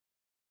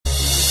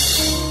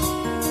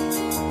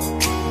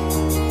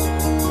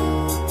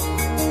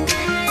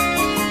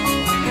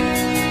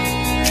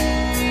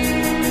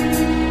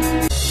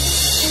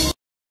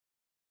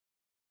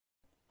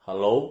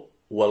Hello,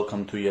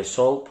 welcome to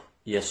YESOLP.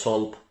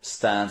 YESOLP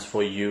stands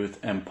for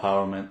Youth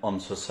Empowerment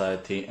on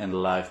Society and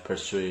Life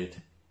Pursuit.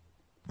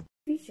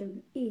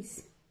 Vision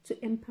is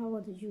to empower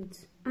the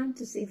youth and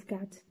to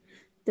safeguard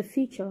the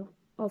future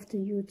of the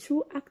youth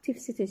through active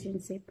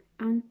citizenship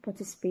and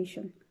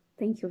participation.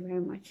 Thank you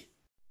very much.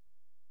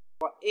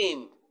 Our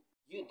aim,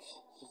 Youth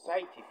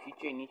Society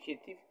Future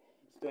Initiative,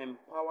 is to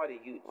empower the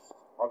youth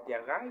of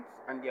their rights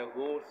and their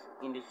roles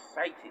in the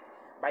society.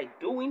 By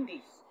doing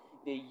this,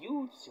 the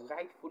youths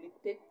rightfully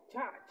take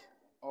charge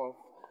of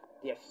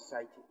their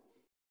society.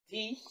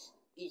 This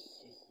is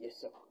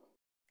YESOLP.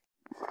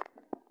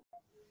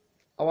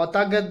 Our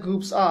target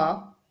groups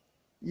are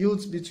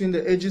youths between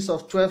the ages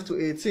of 12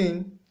 to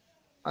 18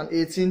 and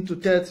 18 to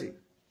 30.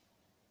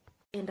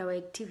 And our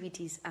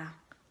activities are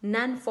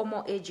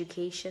non-formal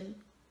education,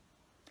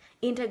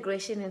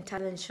 integration and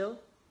talent show,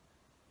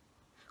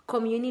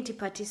 community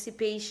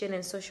participation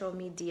and social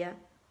media,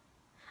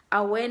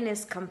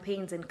 awareness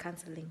campaigns and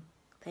counseling.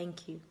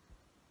 Thank you.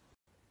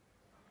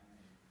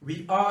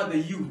 We are the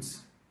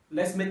youth.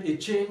 Let's make a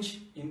change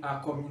in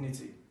our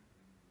community.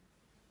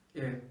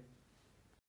 Yeah.